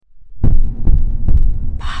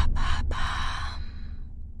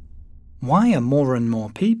Why are more and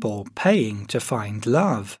more people paying to find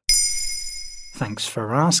love? Thanks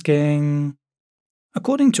for asking.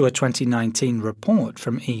 According to a 2019 report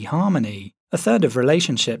from eHarmony, a third of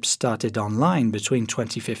relationships started online between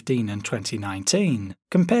 2015 and 2019,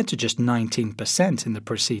 compared to just 19% in the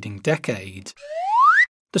preceding decade.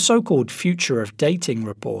 The so-called Future of Dating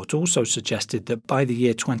report also suggested that by the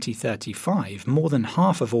year 2035, more than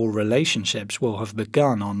half of all relationships will have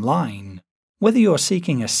begun online. Whether you're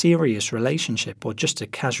seeking a serious relationship or just a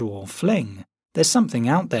casual fling, there's something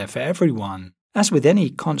out there for everyone. As with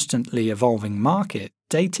any constantly evolving market,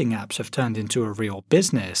 dating apps have turned into a real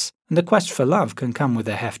business, and the quest for love can come with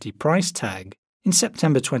a hefty price tag. In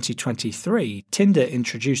September 2023, Tinder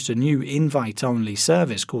introduced a new invite-only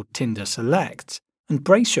service called Tinder Select. And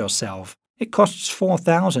brace yourself, it costs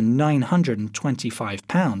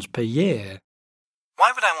 £4,925 per year.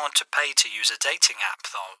 Why would I want to pay to use a dating app,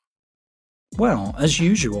 though? Well, as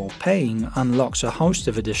usual, paying unlocks a host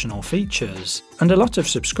of additional features, and a lot of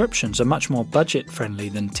subscriptions are much more budget-friendly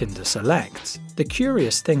than Tinder Select. The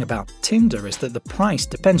curious thing about Tinder is that the price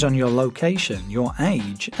depends on your location, your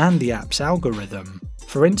age, and the app's algorithm.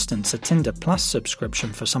 For instance, a Tinder Plus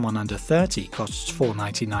subscription for someone under 30 costs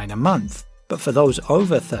 $4.99 a month. But for those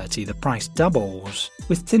over 30, the price doubles.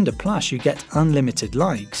 With Tinder Plus, you get unlimited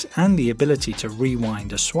likes and the ability to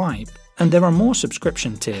rewind a swipe. And there are more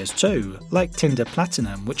subscription tiers too, like Tinder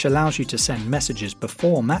Platinum, which allows you to send messages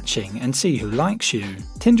before matching and see who likes you.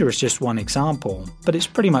 Tinder is just one example, but it's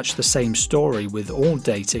pretty much the same story with all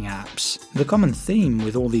dating apps. The common theme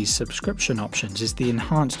with all these subscription options is the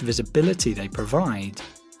enhanced visibility they provide.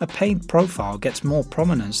 A paid profile gets more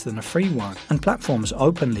prominence than a free one, and platforms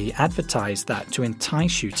openly advertise that to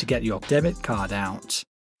entice you to get your debit card out.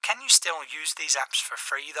 Can you still use these apps for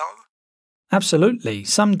free, though? Absolutely.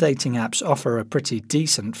 Some dating apps offer a pretty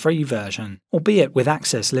decent free version, albeit with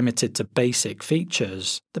access limited to basic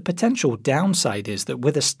features. The potential downside is that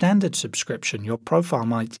with a standard subscription, your profile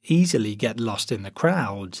might easily get lost in the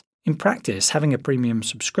crowd. In practice, having a premium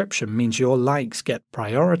subscription means your likes get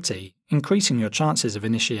priority, increasing your chances of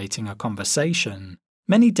initiating a conversation.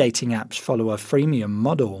 Many dating apps follow a freemium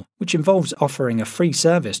model, which involves offering a free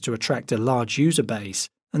service to attract a large user base,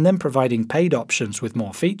 and then providing paid options with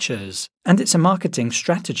more features. And it's a marketing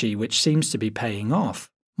strategy which seems to be paying off.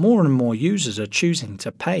 More and more users are choosing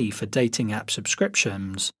to pay for dating app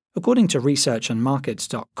subscriptions. According to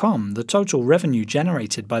researchandmarkets.com, the total revenue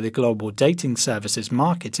generated by the global dating services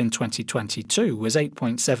market in 2022 was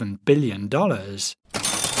 $8.7 billion.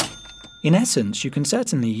 In essence, you can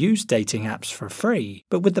certainly use dating apps for free,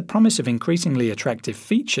 but with the promise of increasingly attractive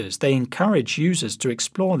features, they encourage users to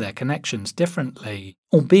explore their connections differently,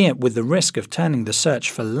 albeit with the risk of turning the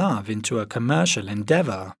search for love into a commercial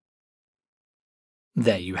endeavor.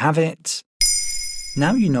 There you have it.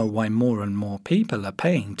 Now you know why more and more people are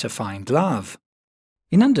paying to find love.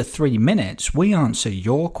 In under 3 minutes, we answer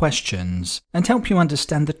your questions and help you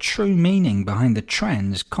understand the true meaning behind the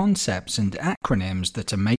trends, concepts, and acronyms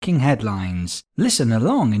that are making headlines. Listen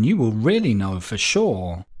along and you will really know for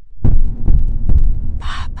sure.